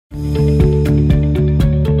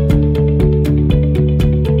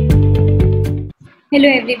Hello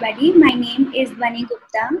everybody, my name is Dhwani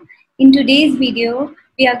Gupta. In today's video,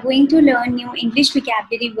 we are going to learn new English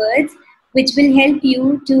vocabulary words which will help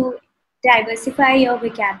you to diversify your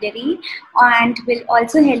vocabulary and will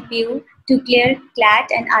also help you to clear CLAT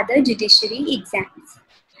and other judiciary exams.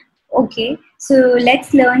 Okay, so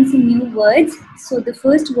let's learn some new words. So the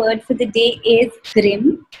first word for the day is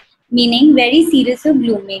grim, meaning very serious or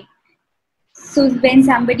gloomy. So when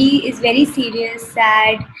somebody is very serious,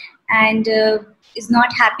 sad, and is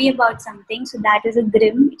not happy about something, so that is a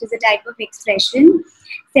grim. It is a type of expression.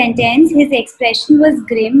 Sentence: his expression was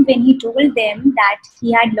grim when he told them that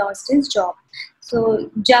he had lost his job.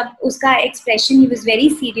 So जब उसका expression, he was very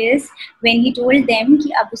serious when he told them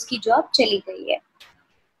कि अब उसकी job चली गई है.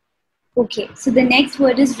 Okay so the next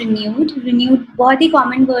word is renewed. Renewed बहुत ही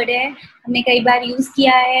common word है, हमने कई बार यूज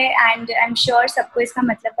किया है एंड आई एम श्योर सबको इसका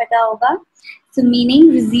मतलब पता होगा. सो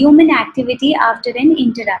meaning resume an activity after N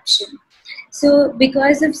interruption. So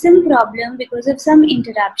because of some problem, because of some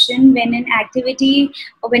interruption, when an activity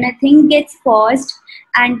or when a thing gets paused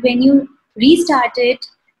and when you restart it,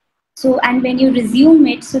 so and when you resume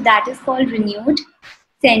it, so that is called renewed.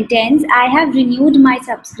 Sentence: I have renewed my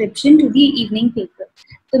subscription to the evening paper.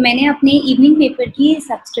 तो मैंने अपने evening paper की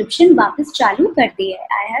subscription वापस चालू कर दी है.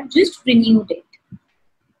 I have just renewed it.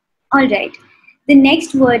 All right. The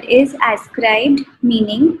next word is ascribed,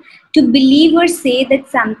 meaning to believe or say that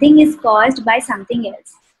something is caused by something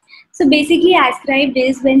else. So basically, ascribed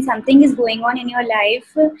is when something is going on in your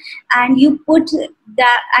life and you put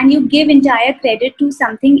that and you give entire credit to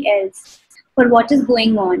something else for what is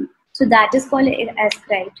going on. So that is called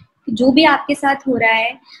ascribed. जो भी आपके साथ हो रहा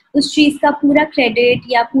है उस चीज का पूरा क्रेडिट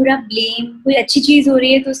या पूरा ब्लेम, कोई अच्छी चीज हो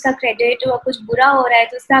रही है तो उसका क्रेडिट, और कुछ बुरा हो रहा है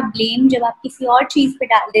तो उसका ब्लेम जब आप किसी और चीज पे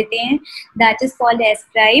डाल देते हैं, that is called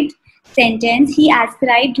ascribed. Sentence: he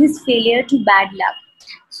ascribed his failure to bad luck.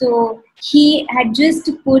 So he had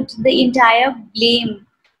just put the entire blame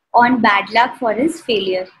on bad luck for his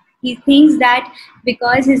failure. He thinks that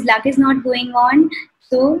because his luck is not going on,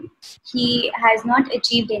 so he has not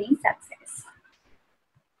achieved any success.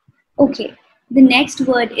 Okay, the next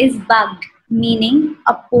word is bugged, meaning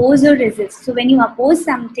oppose or resist. So when you oppose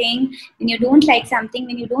something, when you don't like something,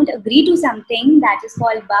 when you don't agree to something, that is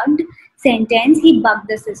called bugged. Sentence: he bugged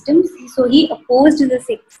the system. So he opposed the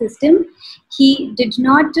system. He did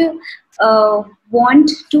not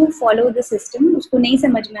want to follow the system. उसको नहीं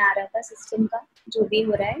समझ में आ रहा था system का जो भी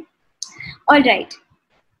हो रहा है. All right.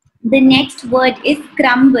 The next word is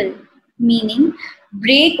crumble, meaning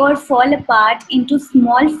break or fall apart into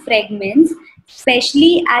small fragments,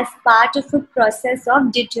 especially as part of a process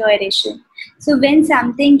of deterioration. So when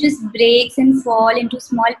something just breaks and fall into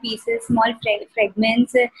small pieces, small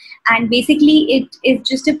fragments, and basically it is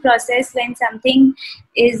just a process when something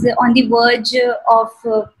is on the verge of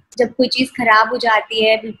जब कोई चीज खराब हो जाती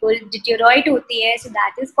है, बिल्कुल डिटेरोरेट होती है, so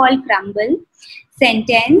that is called crumble.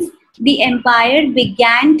 Sentence: the empire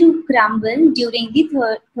began to crumble during the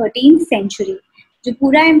 13th century. जो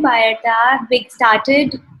पूरा empire था,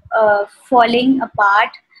 started falling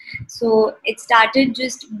apart. So it started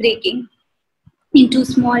just breaking into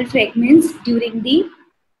small fragments during the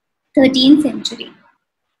 13th century.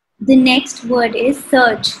 The next word is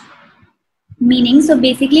surge, meaning, so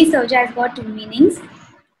basically surge has got two meanings.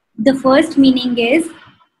 The first meaning is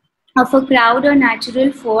of a crowd or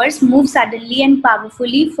natural force move suddenly and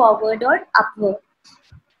powerfully forward or upward.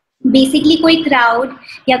 Basically कोई crowd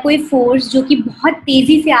या कोई force जो कि बहुत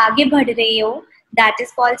तेजी से आगे बढ़ रही हो, that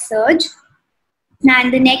is called surge.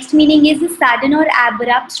 And the next meaning is sudden और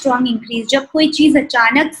एब्रप्ट स्ट्रॉन्ग इंक्रीज. जब कोई चीज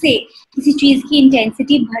अचानक से किसी चीज की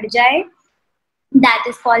इंटेंसिटी बढ़ जाए, that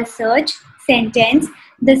is called surge. Sentence: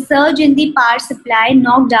 the surge in the power supply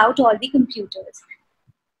knocked out all the computers.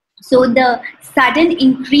 So the sudden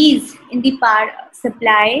increase in the power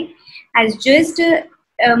supply has just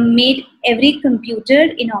made every computer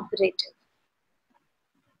inoperative.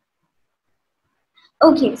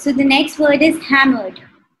 Okay, so the next word is hammered,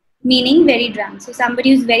 meaning very drunk. So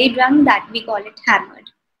somebody who's very drunk, that we call it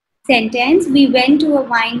hammered. Sentence: we went to a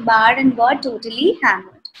wine bar and got totally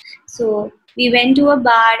hammered. So we went to a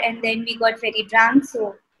bar and then we got very drunk.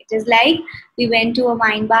 So it is like we went to a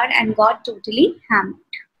wine bar and got totally hammered.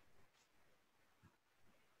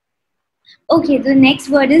 Okay, the next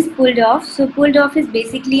word is pulled off. So pulled off is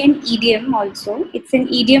basically an idiom also. It's an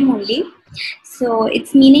idiom only. So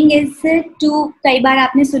its meaning is to, कई बार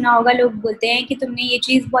आपने सुना होगा लोग बोलते हैं कि तुमने ये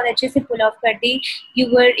चीज़ बहुत अच्छे से pull off कर दी. You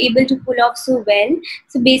were able to pull off so well.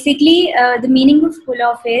 So basically the meaning of pull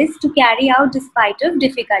off is to carry out despite of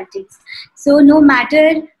difficulties. So no matter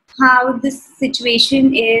how this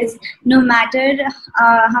situation is, no matter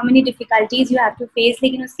how many difficulties you have to face,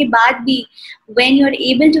 लेकिन उसके बाद भी when you're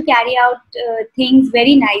able to carry out things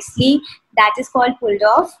very nicely, that is called pulled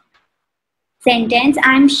off. Sentence: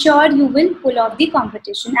 I'm sure you will pull off the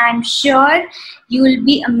competition. I'm sure you will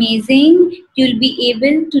be amazing. You'll be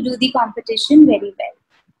able to do the competition very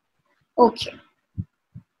well. Okay.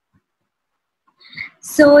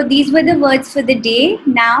 So these were the words for the day.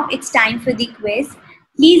 Now it's time for the quiz.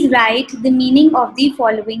 Please write the meaning of the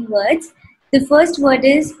following words. The first word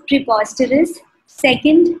is preposterous.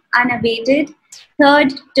 Second, unabated.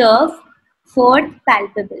 Third, turf. Fourth,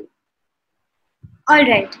 palpable.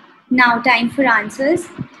 Alright, now time for answers.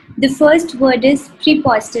 The first word is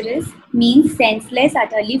preposterous, means senseless,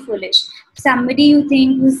 utterly foolish. Somebody you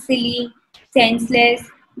think who's silly, senseless,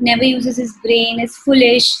 never uses his brain, is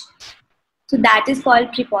foolish. So that is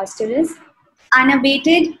called preposterous.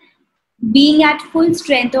 Unabated, being at full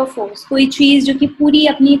strength or force. कोई चीज़ जो कि पूरी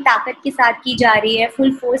अपनी ताकत के साथ की जा रही है,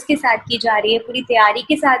 full force के साथ की जा रही है, पूरी तैयारी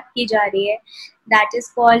के साथ की जा रही है, that is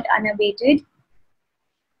called unabated.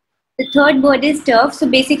 The third word is turf. So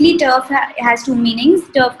basically turf has two meanings.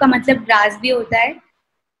 Turf का मतलब grass भी होता है.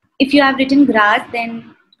 If you have written grass,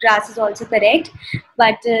 then grass is also correct.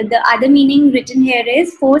 But the other meaning written here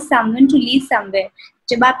is force someone to leave somewhere.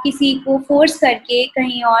 जब आप किसी को force करके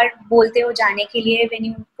कहीं और बोलते हो जाने के लिए,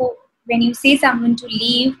 when you say someone to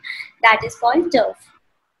leave, that is called turf.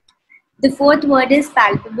 The fourth word is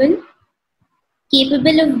palpable.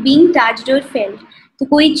 Capable of being touched or felt. तो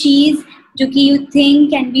कोई चीज़ जो कि you think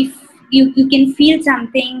can be, you can feel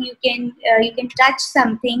something, you can touch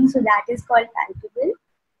something, so that is called palpable.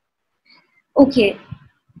 Okay,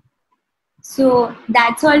 so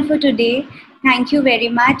that's all for today. Thank you very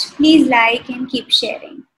much. Please like and keep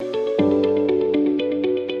sharing.